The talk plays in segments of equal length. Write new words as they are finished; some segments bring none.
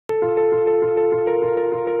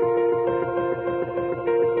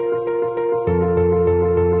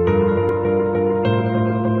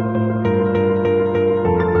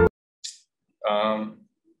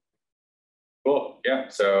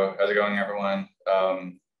so how's it going, everyone?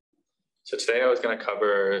 So today I was going to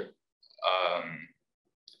cover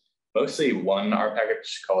mostly one R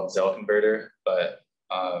package called Zell converter, but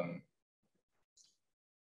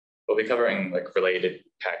we'll be covering like related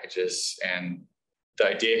packages. And the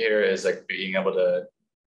idea here is like being able to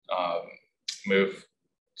move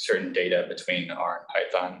certain data between R and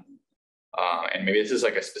Python. And maybe this is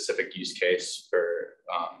like a specific use case for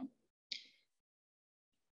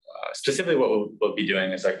specifically what we'll be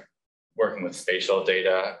doing is like working with spatial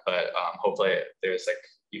data, but hopefully there's like,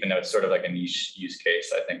 even though it's sort of like a niche use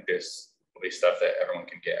case, I think there's will be stuff that everyone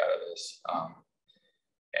can get out of this.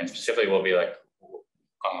 And specifically we'll be like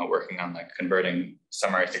working on like converting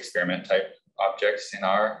summarized experiment type objects in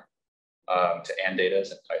R to AnnData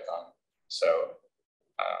in Python. So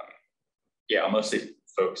yeah, I'll mostly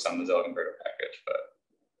focus on the Zell converter package, but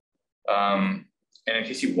and in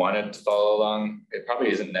case you wanted to follow along, it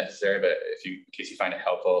probably isn't necessary, but in case you find it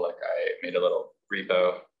helpful, like I made a little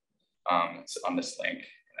repo it's on this link, and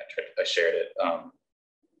I shared it.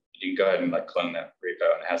 You can go ahead and like clone that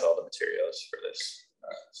repo, and it has all the materials for this.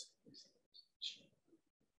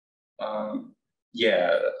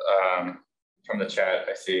 From the chat,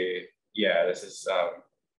 I see, yeah, this is,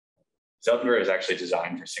 Zell converter is actually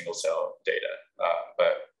designed for single cell data,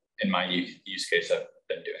 but in my use case, I've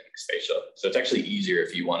been doing spatial. So it's actually easier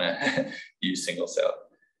if you want to use single cell.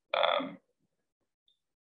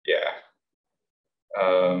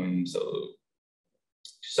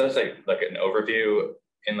 So it's like an overview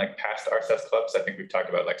in like past RSS clubs. I think we've talked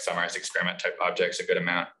about like summarized experiment type objects a good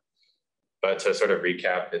amount, but to sort of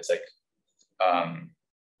recap, it's like,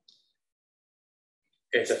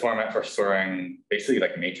 it's a format for storing basically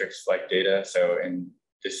like matrix-like data. So in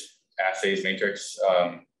this assays matrix,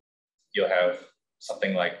 you'll have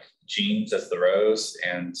something like genes as the rows,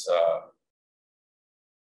 and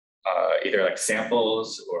either like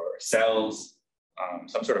samples or cells,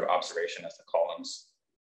 some sort of observation as the columns.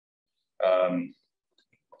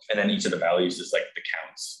 And then each of the values is like the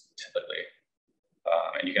counts typically.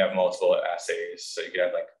 And you can have multiple assays. So you can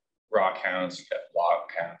have like raw counts, you can have log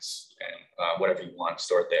counts, and whatever you want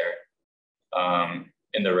stored there.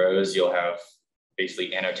 In the rows, you'll have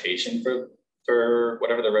basically annotation for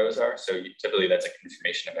whatever the rows are. So typically that's like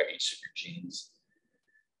information about each of your genes.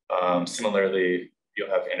 Similarly, you'll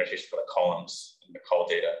have annotation for the columns in the call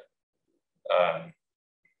data.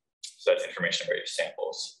 So that's information about your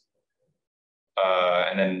samples.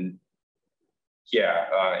 And then,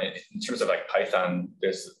 yeah, in terms of like Python,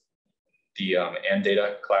 there's the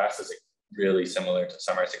AnnData class is like really similar to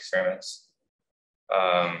summarized experiments.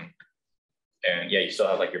 And yeah, you still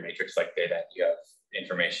have like your matrix-like data. You have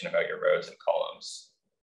information about your rows and columns,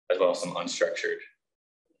 as well as some unstructured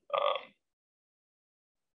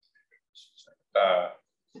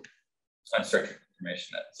unstructured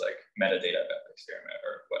information that's like metadata about the experiment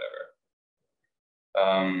or whatever.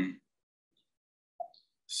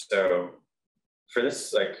 So for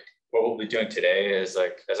this, like what we'll be doing today is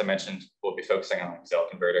like, as I mentioned, we'll be focusing on Zell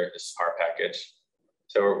converter, this R package.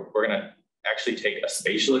 So we're gonna actually take a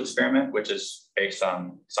spatial experiment, which is based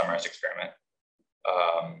on summarized experiment.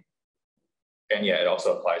 And yeah, it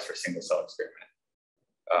also applies for single cell experiment.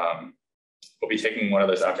 We'll be taking one of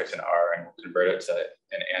those objects in R and we'll convert it to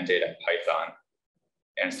an AnnData in Python.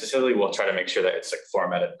 And specifically, we'll try to make sure that it's like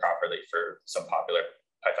formatted properly for some popular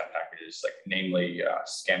Python packages, like namely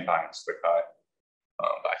ScanPy and SquidPy,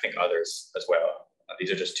 but I think others as well.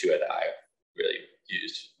 These are just two that I've really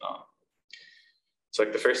used. So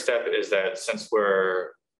like the first step is that since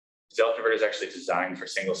Zell converter is actually designed for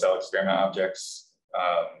single cell experiment objects.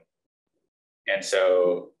 And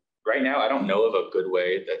so right now, I don't know of a good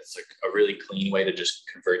way that's like a really clean way to just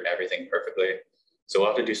convert everything perfectly. So we'll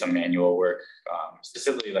have to do some manual work.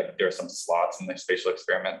 Specifically, like there are some slots in the spatial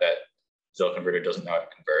experiment that Zell converter doesn't know how to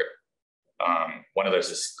convert. One of those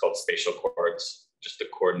is called spatial coords, just the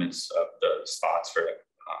coordinates of the spots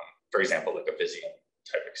for example, like a Visium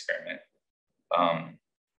type experiment.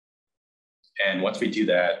 And once we do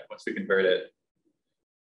that, once we convert it,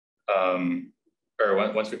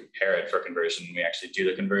 once we prepare it for conversion, we actually do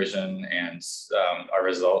the conversion, and our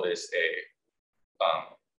result is a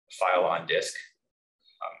file on disk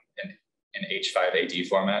in H5AD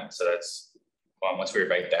format. So that's, once we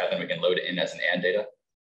write that, then we can load it in as an AnnData,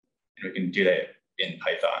 and we can do that in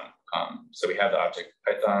Python. So we have the object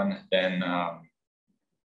Python, then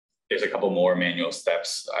there's a couple more manual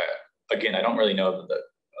steps. Again, I don't really know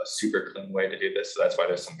a super clean way to do this, so that's why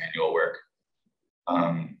there's some manual work.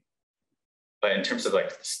 But in terms of like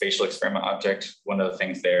the spatial experiment object, one of the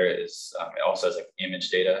things there is it also has like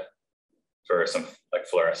image data for some like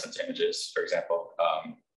fluorescence images, for example.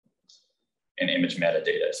 and image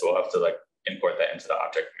metadata. So we'll have to like import that into the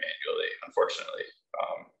object manually, unfortunately,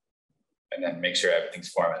 and then make sure everything's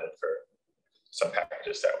formatted for some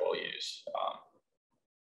packages that we'll use.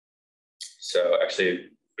 So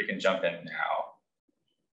actually, we can jump in now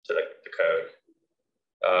to the code.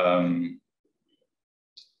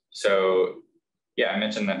 So yeah, I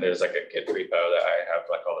mentioned that there's like a Git repo that I have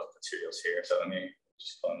like all the materials here. So let me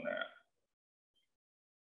just clone that.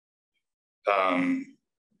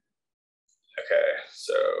 Okay,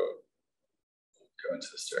 so go into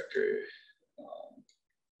this directory.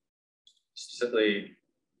 Specifically,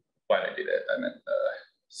 why did I do that? I meant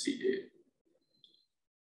CD.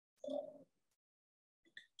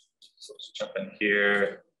 So let's jump in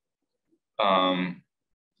here.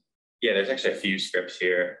 Yeah, there's actually a few scripts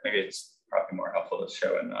here. Maybe it's probably more helpful to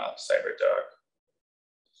show in CyberDoc.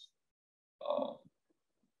 Reload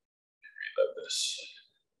this.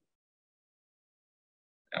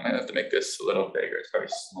 I might have to make this a little bigger. It's probably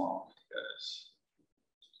small because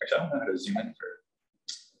actually I don't know how to zoom in for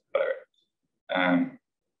whatever.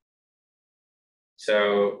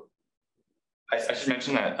 So I should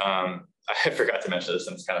mention that I forgot to mention this,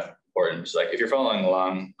 and it's kind of important. So, like if you're following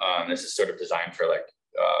along, this is sort of designed for like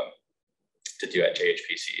to do at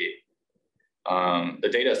JHPCE. The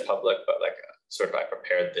data is public, but like sort of I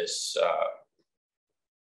prepared this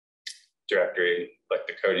directory, like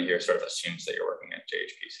the code in here sort of assumes that you're working at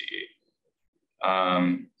JHPCE.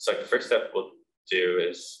 So like the first step we'll do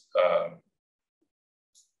is, I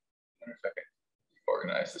wonder if I can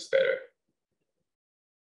organize this better.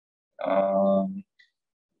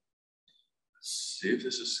 Let's see if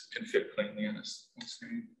this can fit cleanly on this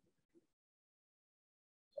screen.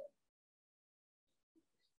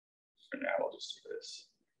 For now, we'll just do this.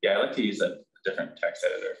 Yeah, I like to use a different text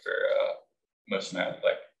editor for most of my,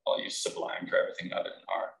 like I'll use Sublime for everything other than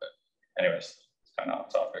R, but anyways, it's kind of off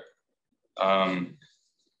topic.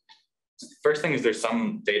 First thing is there's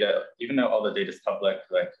some data, even though all the data is public,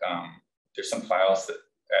 like there's some files that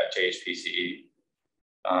at JHPCE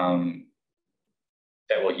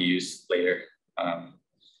that we'll use later.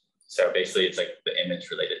 So basically it's like the image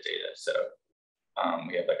related data. So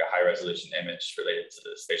we have like a high resolution image related to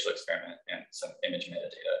the spatial experiment and some image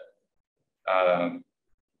metadata.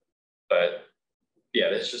 But yeah,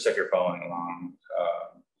 this is just if you're following along.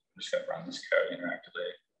 I'm just going to run this code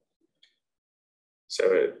interactively.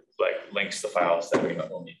 So it like links the files that we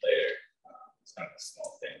will need later. It's kind of a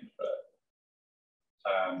small thing, but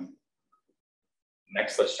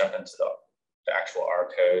next let's jump into the actual R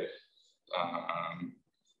code.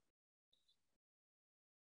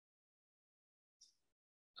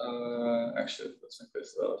 Actually, let's make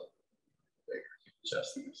this a little bigger. Keep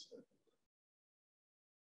adjusting this.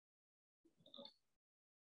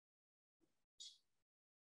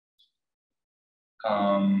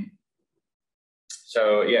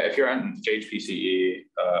 So yeah, if you're on JHPCE,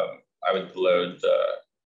 I would load the.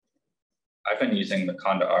 I've been using the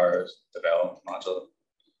conda R devel module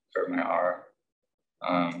for my R.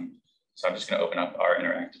 So I'm just going to open up R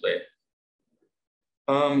interactively.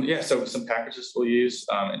 Yeah, so some packages we'll use.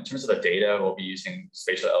 In terms of the data, we'll be using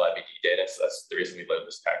spatial LIBD data. So that's the reason we load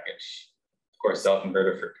this package. Of course, cell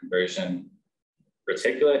converter for conversion.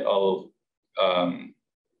 Reticulate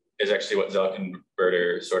is actually what cell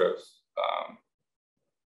converter sort of,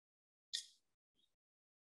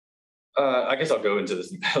 I guess I'll go into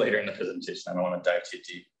this later in the presentation. I don't want to dive too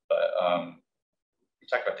deep, but we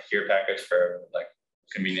talked about the here package for like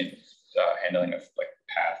convenient handling of like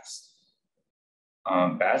paths.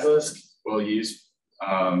 Basilisk we'll use,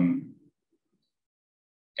 and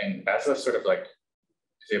Basilisk sort of like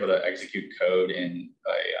is able to execute code in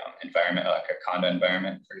a environment like a conda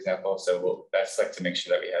environment, for example. So that's like to make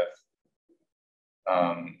sure that we have,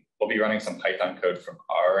 we'll be running some Python code from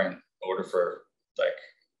R in order for like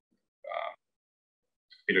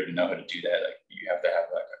computer to know how to do that. Like you have to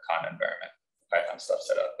have like a conda environment, Python stuff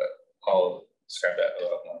set up, but I'll describe that a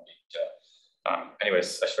little more in detail.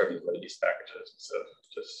 Anyways, I should probably load these packages instead of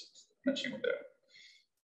just mentioning what they're.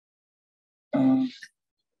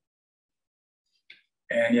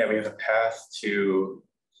 And yeah, we have a path to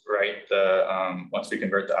write the, once we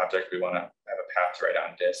convert the object, we want to have a path to write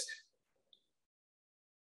on disk.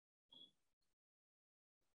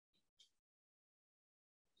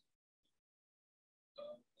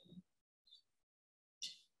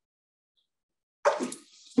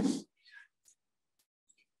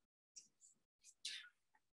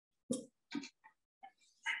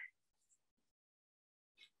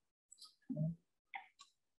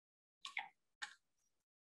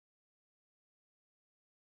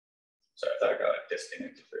 Sorry, I thought I got like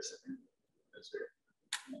disconnected for a second. That's weird.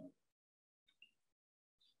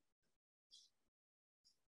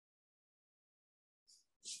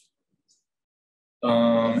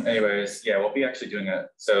 Anyways, yeah, we'll be actually doing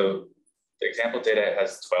so the example data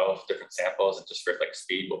has 12 different samples, and just for like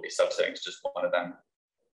speed, we'll be subsetting to just one of them.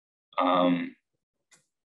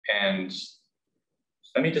 And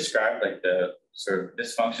let me describe like the sort of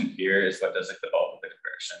this function here is what does like the bulk of the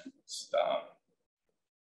conversion.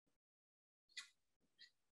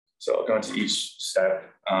 So I'll go into each step.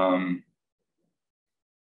 The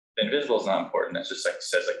invisible is not important. It just like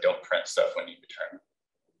says like don't print stuff when you return.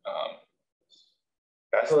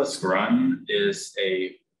 Basilisk run is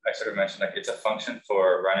I sort of mentioned like it's a function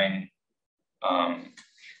for running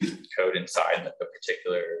code inside like a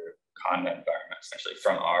particular content environment, essentially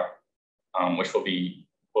from R, which we'll be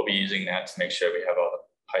using that to make sure we have all the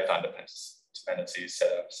Python dependencies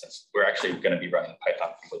set up, since we're actually going to be running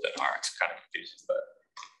Python from within R. It's kind of confusing, but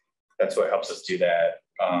that's what helps us do that.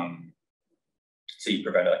 So you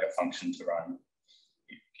provide like a function to run.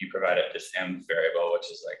 You provide it this m variable,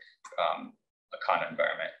 which is like a content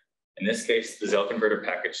environment. In this case, the Zell converter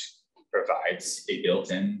package provides a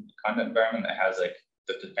built-in content environment that has like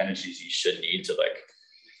the dependencies you should need to like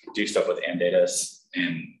do stuff with AnnData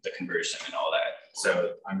and the conversion and all that.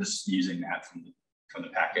 So I'm just using that from the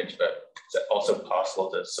package, but it's also possible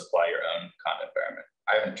to supply your own content environment.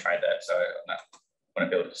 I haven't tried that, so I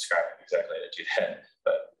wouldn't be able to describe exactly how to do that.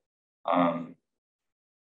 But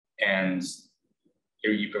and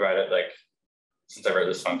here you provided like, since I wrote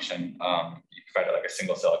this function, you provided like a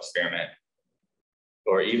single cell experiment,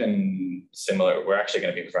 or even similar. We're actually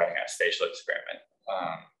going to be providing a spatial experiment,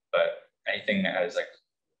 but anything that is like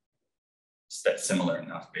that's similar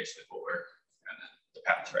enough basically will work, and then the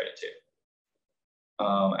path to write it to.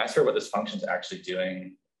 As for what this function is actually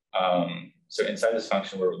doing, so inside this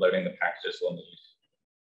function, we're loading the packages we'll need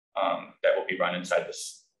that will be run inside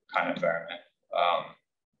this content environment.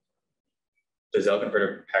 The Zell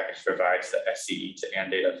converter package provides the SCE to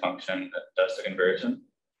AnnData function that does the conversion.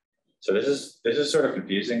 So this is sort of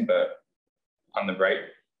confusing, but on the right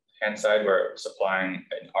hand side, we're supplying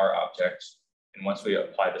an R object, and once we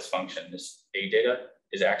apply this function, this AData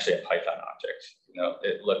is actually a Python object. You know,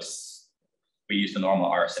 it looks, we use the normal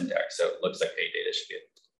R syntax, so it looks like AData should be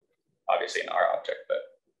obviously an R object, but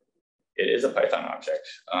it is a Python object.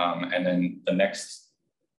 And then the next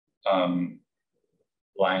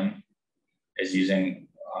line is using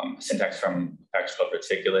syntax from a package called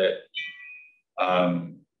reticulate.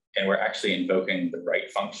 And we're actually invoking the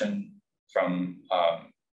write function from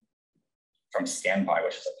standby,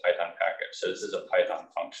 which is a Python package. So this is a Python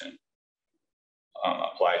function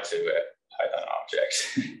applied to a Python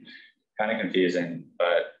object. Kind of confusing,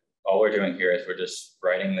 but all we're doing here is we're just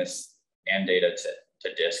writing this AnnData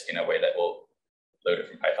to disk in a way that will load it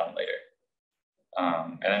from Python later.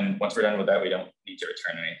 And then once we're done with that, we don't need to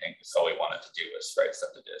return anything, because all we wanted to do was write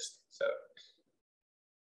stuff to disk. So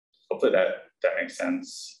hopefully that makes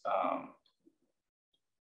sense.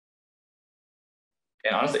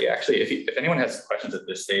 And honestly, actually, if anyone has questions at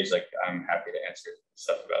this stage, like I'm happy to answer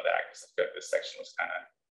stuff about that, because I feel like this section was kind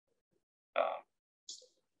of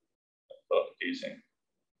a little confusing.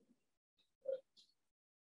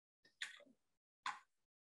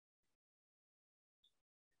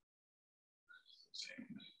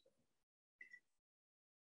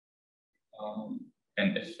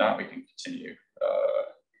 And if not, we can continue.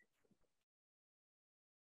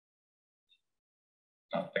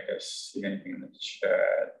 I don't think I see anything in the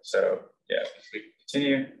chat. So yeah, if we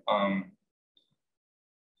continue.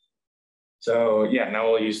 So yeah, now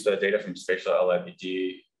we'll use the data from spatial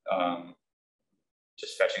LIBD,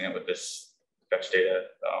 just fetching it with this fetch data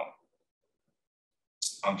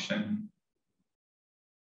function.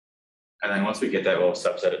 And then once we get that, we'll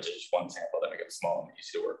subset it to just one sample that make it small and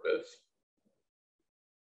easy to work with.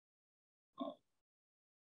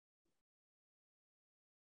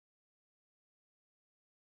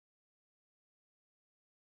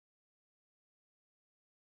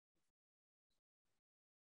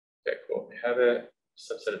 Okay, cool. We have it,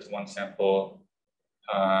 subset it to one sample.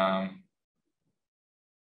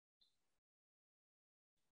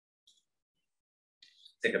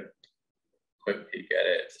 Take a quick peek at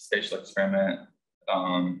it. It's a spatial experiment.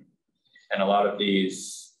 And a lot of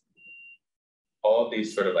these, all of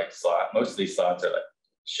these sort of like most of these slots are like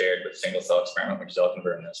shared with single cell experiment, which Zell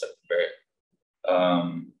converter knows how to convert.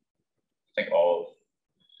 I think all of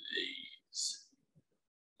these.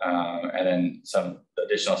 And then some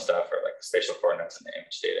additional stuff are like the spatial coordinates and the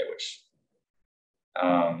image data, which,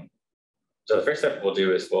 so the first step we'll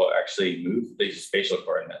do is we'll actually move these spatial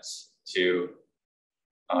coordinates to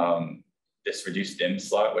this reduced dim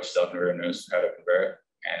slot, which Zell converter knows how to convert.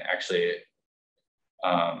 And actually,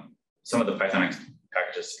 some of the Python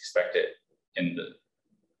packages expect it in the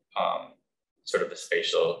sort of the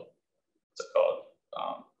spatial, what's it called?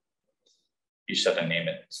 You just have to name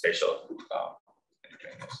it spatial.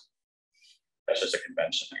 That's just a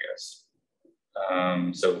convention, I guess.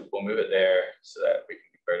 So we'll move it there so that we can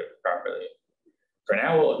convert it properly. For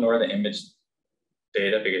now, we'll ignore the image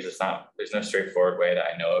data because there's no straightforward way that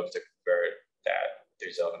I know of to convert that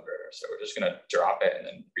through self-converter. So we're just going to drop it and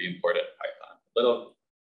then re-import it in Python. A little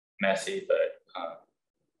messy, but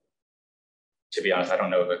to be honest, I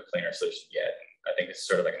don't know of a cleaner solution yet. I think it's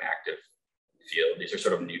sort of like an active field. These are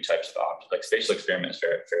sort of new types of objects, like spatial experiment is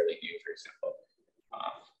fairly new, for example.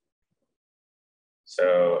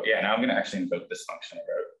 So yeah, now I'm going to actually invoke this function I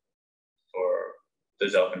wrote for the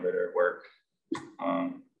Zell converter work.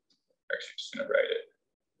 Actually, just going to write it.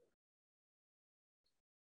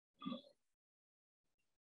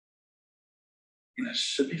 That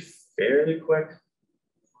should be fairly quick.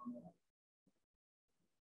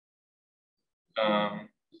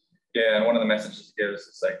 Yeah, and one of the messages it gives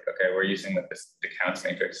is like, okay, we're using the counts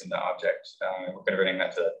matrix in the object. We're converting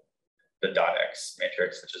that to the .x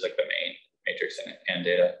matrix, which is like the main matrix in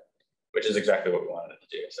AnnData, which is exactly what we wanted it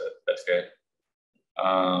to do. So that's good.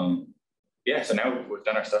 Yeah, so now we've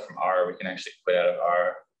done our stuff from R. We can actually quit out of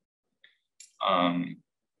R. I'm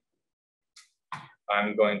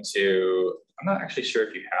not actually sure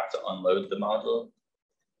if you have to unload the module.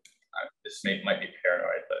 This might be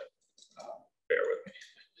paranoid, but bear with me.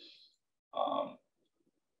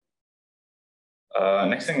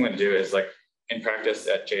 Next thing I'm going to do is, like, in practice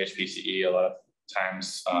at JHPCE, a lot of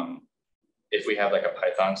times, if we have like a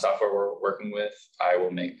Python software we're working with, I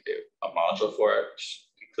will make a module for it, which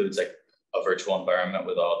includes like a virtual environment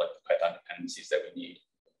with all like the Python dependencies that we need.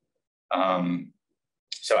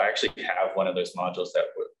 So I actually have one of those modules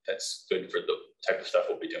that's good for the type of stuff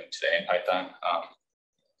we'll be doing today in Python.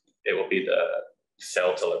 It will be the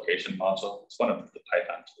cell to location module. It's one of the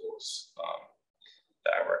Python tools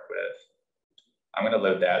that I work with. I'm going to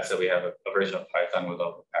load that so we have a version of Python with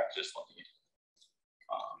all the packages we'll need.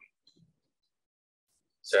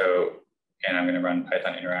 And I'm going to run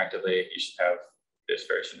Python interactively. You should have this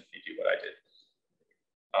version if you do what I did.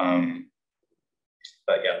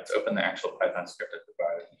 But yeah, let's open the actual Python script I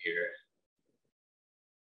provided here.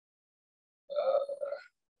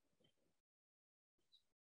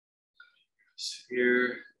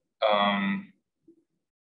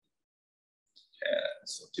 Yeah,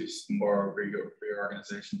 so do some more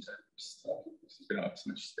reorganization type stuff. We don't have so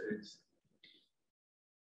much space.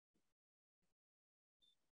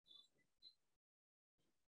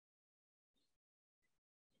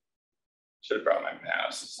 Should have brought my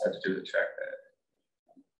mouse. It's hard to do the trackpad.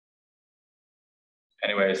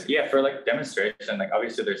 Anyways, yeah, for like demonstration, like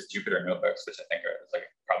obviously there's Jupyter notebooks, which I think are like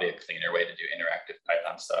probably a cleaner way to do interactive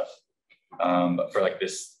Python stuff. But for like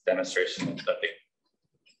this demonstration, I think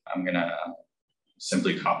I'm gonna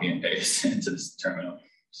simply copy and paste into this terminal.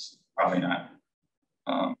 It's probably not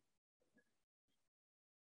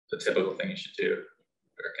the typical thing you should do,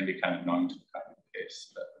 or it can be kind of annoying to copy and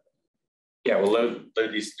paste. But yeah, we'll load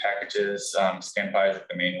these packages. ScanPy is like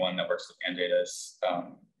the main one that works with AnnData's.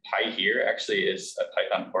 Py here actually is a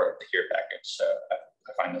Python port of the here package, so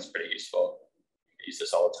I find this pretty useful. We use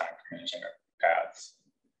this all the time for managing our paths.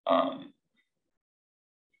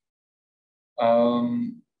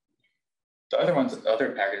 The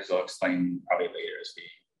other packages I'll explain probably later as we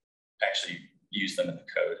actually use them in the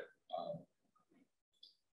code.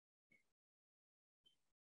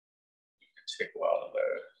 It can take a while to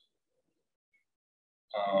load.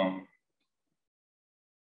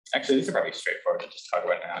 Actually, these are probably straightforward to just talk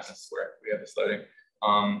about now since we have this loading.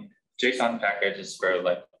 JSON package is for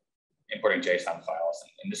like importing JSON files.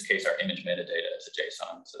 And in this case, our image metadata is a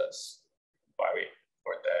JSON, so that's why we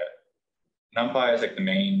import that. NumPy is like the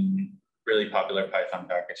main really popular Python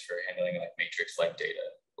package for handling like matrix-like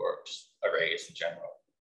data or just arrays in general.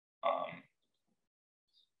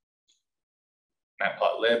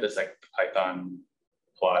 Matplotlib is like the Python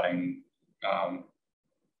plotting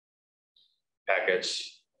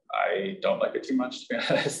package. I don't like it too much, to be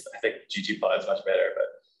honest. I think ggplot is much better,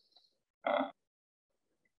 but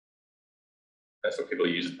that's what people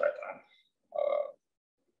use in Python.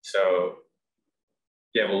 So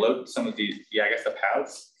yeah, we'll load some of these. Yeah, I guess the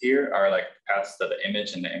paths here are like paths to the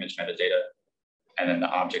image and the image metadata, and then the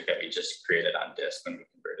object that we just created on disk when we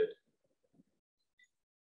converted.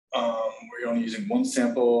 We're only using one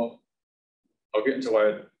sample. I'll get into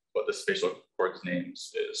what the spatial coords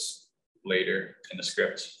names is later in the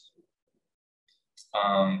script.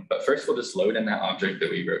 But first we'll just load in that object that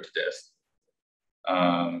we wrote to disk.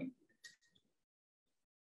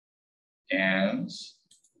 And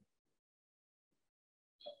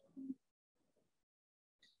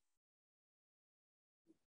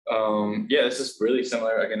Yeah, this is really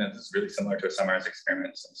similar. Again, this is really similar to a summarized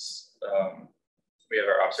experiment since we have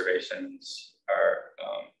our observations, our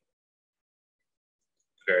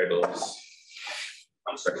variables,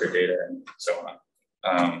 unstructured data, and so on.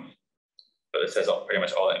 But this has pretty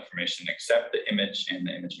much all the information except the image and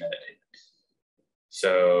the image metadata.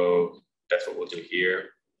 So that's what we'll do here.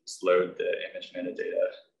 Let's load the image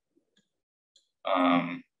metadata.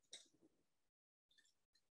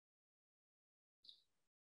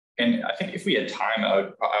 And I think if we had time,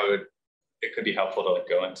 it could be helpful to like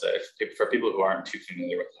go into, for people who aren't too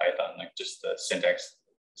familiar with Python, like just the syntax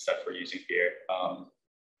stuff we're using here.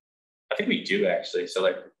 I think we do actually. So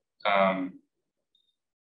like,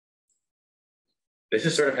 this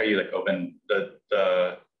is sort of how you like open the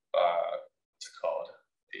what's it called?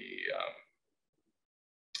 The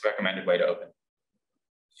recommended way to open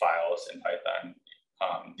files in Python.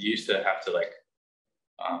 You used to have to like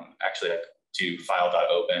actually like do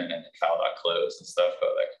file.open and then file.close and stuff, but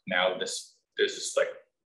like now there's this like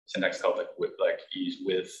syntax called like use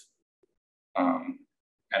with, and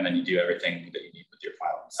then you do everything that you need with your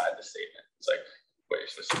file inside the statement. It's like what you're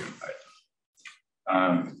supposed to do in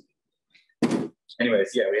Python.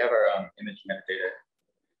 Anyways, yeah, we have our image metadata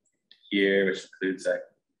here, which includes like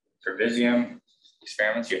for Visium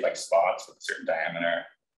experiments, you have like spots with a certain diameter.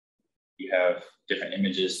 You have different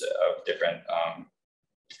images of different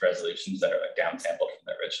resolutions that are like downsampled from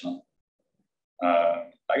the original.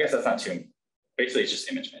 I guess that's not too, basically it's just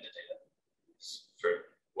image metadata for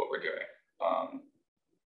what we're doing.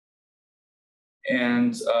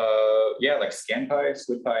 Yeah, like ScanPy,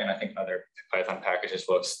 SquidPy, and I think other Python packages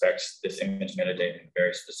will expect this image metadata in a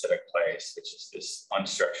very specific place, which is this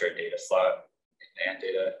unstructured data slot in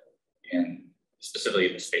AnnData, and specifically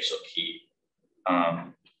the spatial key.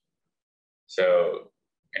 So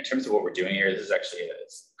in terms of what we're doing here, this is actually,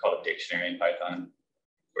 it's called a dictionary in Python.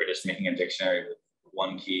 We're just making a dictionary with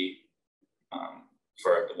one key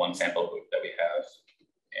for the one sample that we have,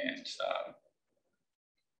 and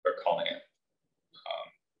we're calling it,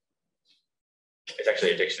 it's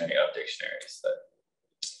actually a dictionary of dictionaries, but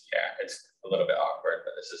yeah, it's a little bit awkward,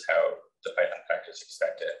 but this is how the Python packages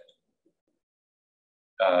expect it.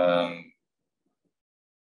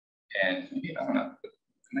 And maybe, I don't know, it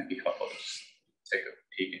might be helpful to just take a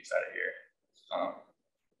peek inside of here.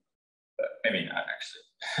 But maybe not actually.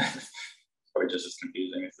 Probably just as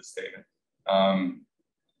confusing as the statement.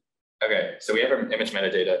 Okay, so we have our image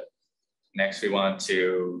metadata. Next, we want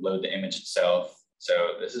to load the image itself.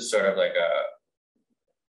 So this is sort of like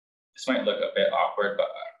this might look a bit awkward, but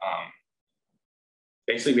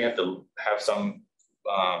basically we have to have some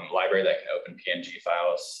library that can open PNG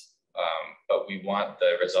files, but we want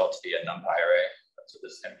the result to be a NumPy array. That's what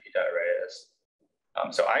this np.array is.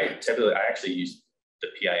 So I actually use the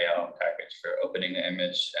PIL package for opening the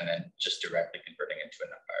image and then just directly converting it to a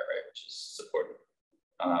NumPy array, which is supported.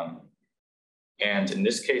 And in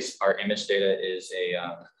this case, our image data is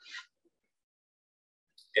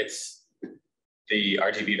it's the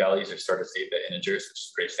RGB values are stored as data integers, which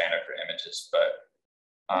is pretty standard for images.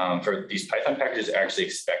 But for these Python packages, I actually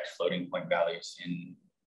expect floating point values in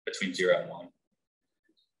between 0 and 1.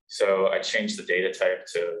 So I changed the data type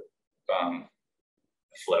to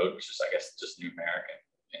float, which is I guess just numeric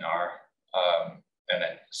in R, and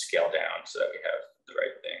then scale down so that we have the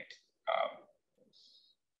right thing.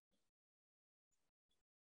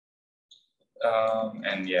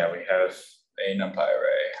 And yeah, we have a NumPy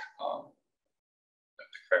array of the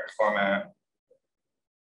correct format.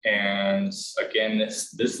 And again,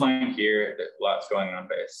 this line here, there's lots going on,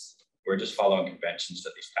 but we're just following conventions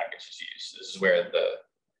that these packages use. This is where the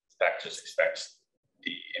packages expect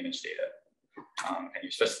the image data. And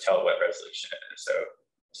you're supposed to tell it what resolution it is. So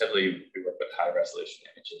typically we work with high resolution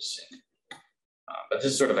images. But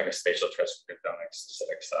this is sort of like a spatial transcriptomics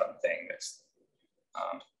specific thing that's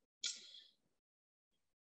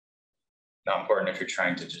not important if you're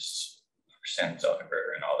trying to just understand the cell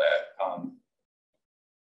converter and all that.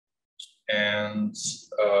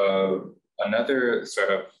 Another sort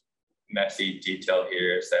of messy detail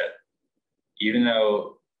here is that even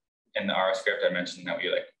though in the R script I mentioned that we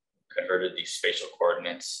like converted these spatial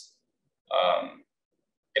coordinates,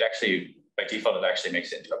 it actually, by default, it actually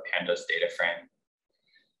makes it into a pandas data frame.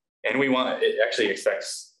 And it actually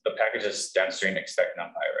expects, the packages downstream expect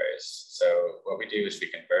NumPy arrays. So what we do is we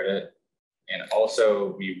convert it, and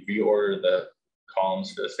also we reorder the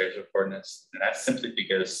columns for the spatial coordinates. And that's simply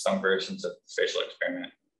because some versions of spatial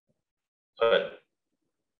experiment put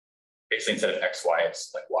basically instead of X, Y,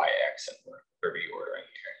 it's like Y, X, and we're reordering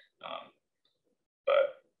here.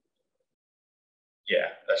 But yeah,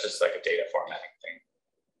 that's just like a data formatting thing.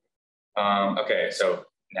 Okay, so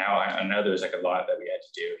now I know there's like a lot that we had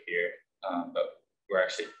to do here, but we're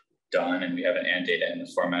actually done, and we have an AnnData in the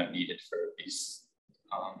format needed for these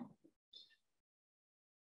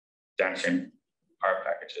downstream R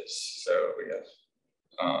packages. So we have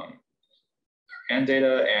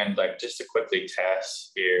AnnData, and like just to quickly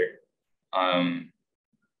test here,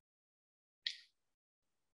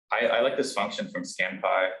 I like this function from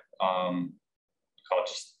ScanPy called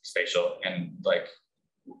just spatial, and like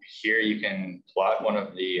here you can plot one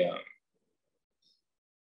of the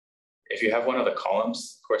if you have one of the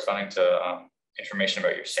columns corresponding to information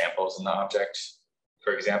about your samples in the object.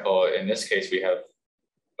 For example, in this case, we have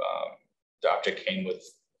the object came with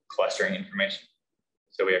clustering information.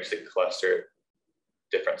 So we actually clustered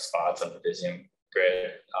different spots on the Visium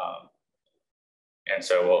grid. And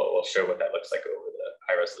so we'll show what that looks like over the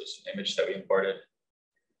high resolution image that we imported.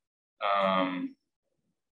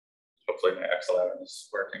 Hopefully my XLR is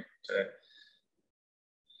working today.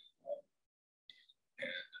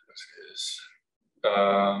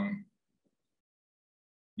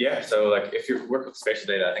 Yeah, so like if you work with spatial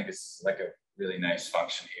data, I think this is like a really nice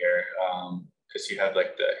function here, because you have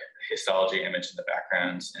like the histology image in the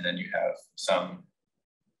background, and then you have some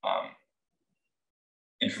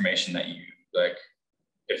information that you like.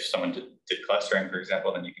 If someone did clustering, for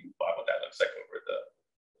example, then you can plot what that looks like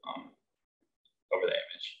over the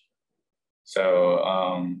image. So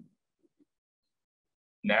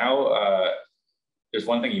now there's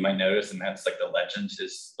one thing you might notice, and that's like the legend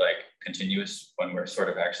is like continuous when we're sort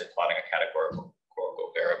of actually plotting a categorical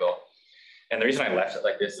variable. And the reason I left it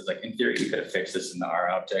like this is like, in theory, you could have fixed this in the R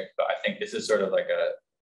object, but I think this is sort of like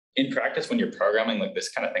in practice, when you're programming, like this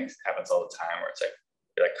kind of thing happens all the time, where it's like,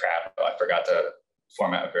 you're like, crap, I forgot to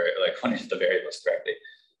format one of the variables correctly.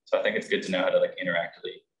 So I think it's good to know how to like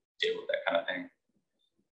interactively deal with that kind of thing.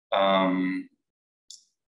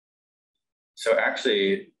 So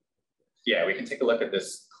actually, yeah, we can take a look at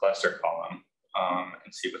this cluster column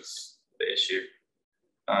and see what's the issue.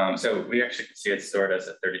 So we actually can see it's stored as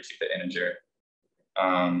a 32-bit integer,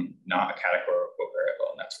 not a categorical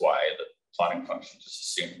variable, and that's why the plotting function just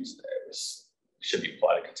assumes that it should be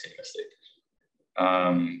plotted continuously.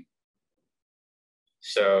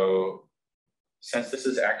 So since this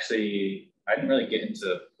is actually, I didn't really get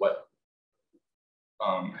into what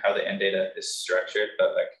how the AnnData is structured,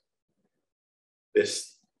 but like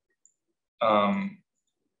this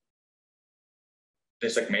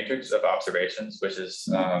like matrix of observations, which is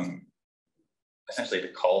essentially the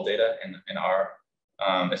call data in R.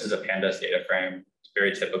 This is a pandas data frame. It's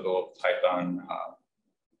very typical Python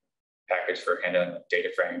package for handling data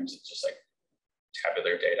frames. It's just like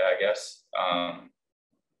tabular data, I guess.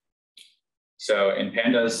 So in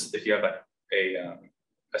pandas, if you have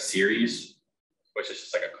a series, which is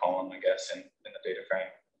just like a column, I guess, in the data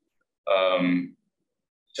frame,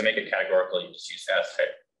 to make it categorical, you just use as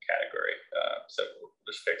type category. So we'll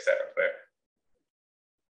just fix that real quick.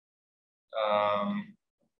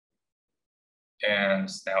 And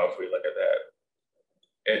now if we look at that,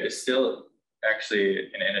 it is still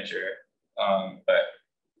actually an integer, but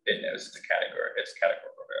it knows it's a category. It's a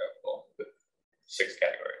categorical variable with 6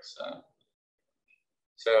 categories.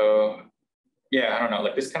 So yeah, I don't know,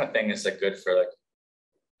 like this kind of thing is like good for like,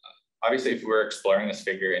 obviously if we're exploring this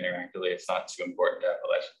figure interactively, it's not too important to have the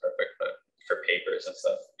legend perfect, but for papers and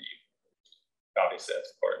stuff, obviously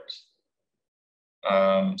that's important.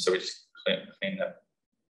 So we just clean that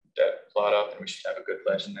plot up, and we should have a good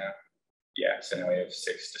legend now. Yeah, so now we have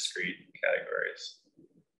 6 discrete categories.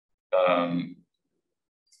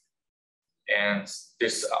 And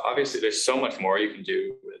there's so much more you can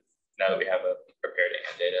do with, now that we have a prepared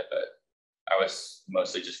AnnData, but I was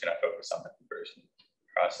mostly just gonna focus on the conversion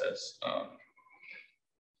process.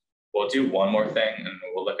 We'll do one more thing, and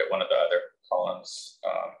we'll look at one of the other columns.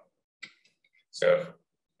 So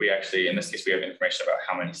we actually, in this case, we have information about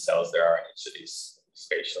how many cells there are in each of these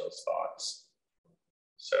spatial spots.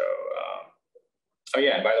 So, oh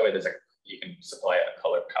yeah, and by the way, you can supply a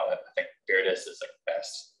color palette. I think Viridis is like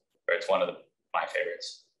best, or it's one of my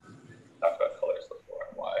favorites. Talked about colors before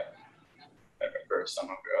and why I prefer some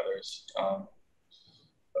of the others.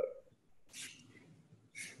 But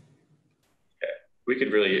yeah, we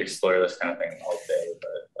could really explore this kind of thing all day,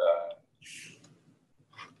 but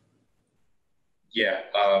yeah,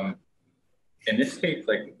 in this case,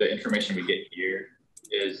 like the information we get here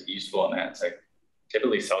is useful in that it's like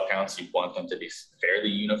typically cell counts, you want them to be fairly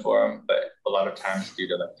uniform, but a lot of times due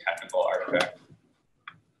to the technical artifact,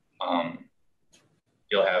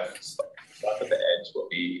 you'll have spots at the edge will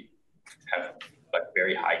have like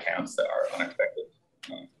very high counts that are unexpected.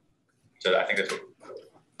 So I think that's what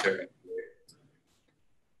they're going to do.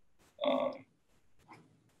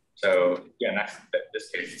 So yeah, in this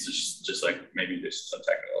case, it's just like maybe there's some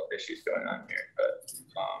technical issues going on here, but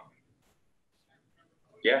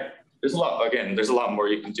yeah, there's a lot. Again, there's a lot more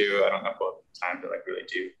you can do. I don't have time to like really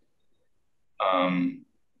do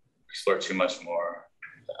explore too much more.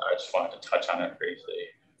 I just wanted to touch on it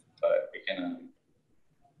briefly, but we can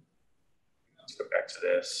let's go back to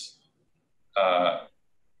this.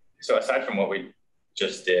 So aside from what we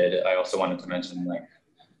just did, I also wanted to mention like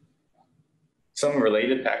some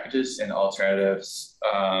related packages and alternatives.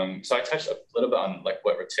 So I touched a little bit on like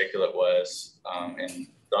what reticulate was, and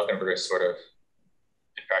Falkenberg is sort of,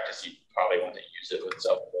 in practice, you probably want to use it with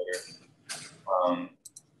self-loader.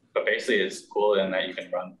 But basically it's cool in that you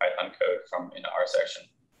can run Python code from an R section.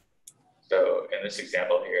 So in this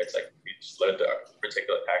example here, it's like we just load the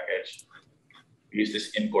reticulate package, we use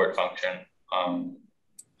this import function,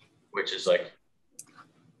 which is like,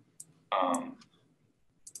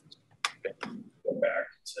 go back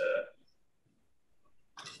to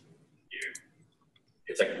you.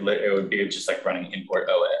 It's like, it would be just like running import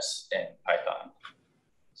OS in Python.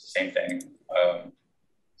 It's the same thing.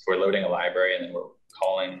 So we're loading a library and then we're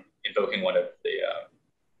invoking one of the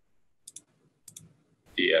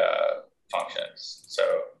functions. So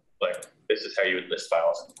like, this is how you would list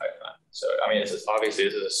files in Python. So, I mean, this is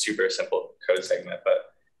a super simple code segment,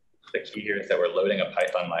 but the key here is that we're loading a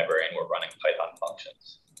Python library and we're running Python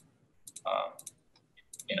functions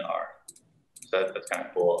in R. So that's kind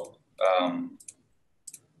of cool.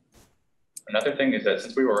 Another thing is that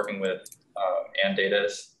since we were working with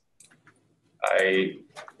AnnDatas, I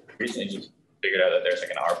recently just figured out that there's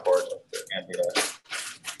like an R port of the AnnData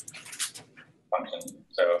function.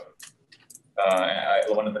 So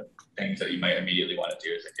one of the things that you might immediately want to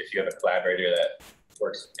do is like, if you have a collaborator that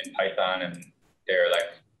works in Python and they're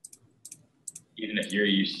like, even if you're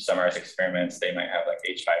used to summarize experiments, they might have like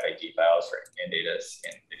H5AD files for AnnDatas.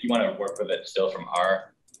 And if you want to work with it still from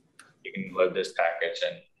R, you can load this package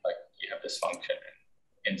and like you have this function.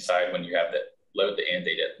 And inside, when you have that load the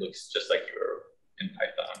AnnData, it looks just like you were in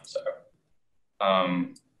Python. So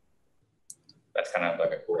that's kind of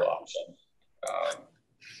like a cool option.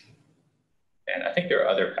 And I think there are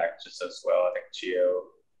other packages as well. I think Geo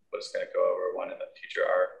was going to go over one in the future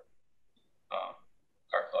R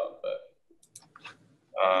club, but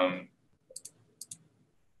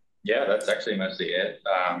yeah, that's actually mostly it.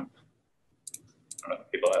 I don't know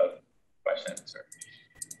if people have questions or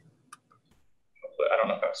I don't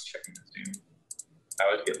know if I was checking the Zoom. I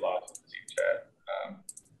always get lost in the Zoom chat.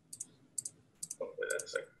 Hopefully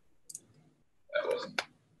that's like, that wasn't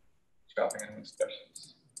dropping anyone's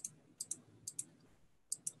questions.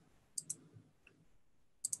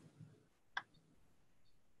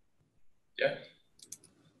 Yeah.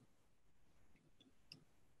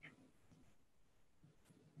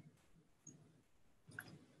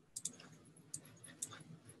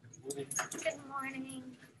 Good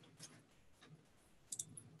morning.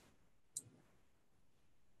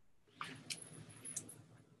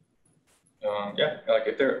 Yeah, like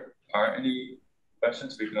if there aren't any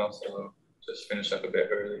questions, we can also just finish up a bit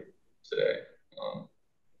early today.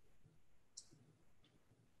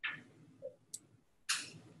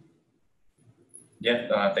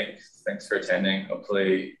 Yeah, thanks for attending.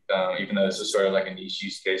 Hopefully, even though this is sort of like a niche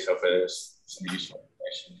use case, hopefully there's some useful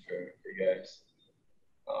information for you guys.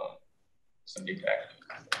 Some new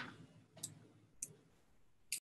packages.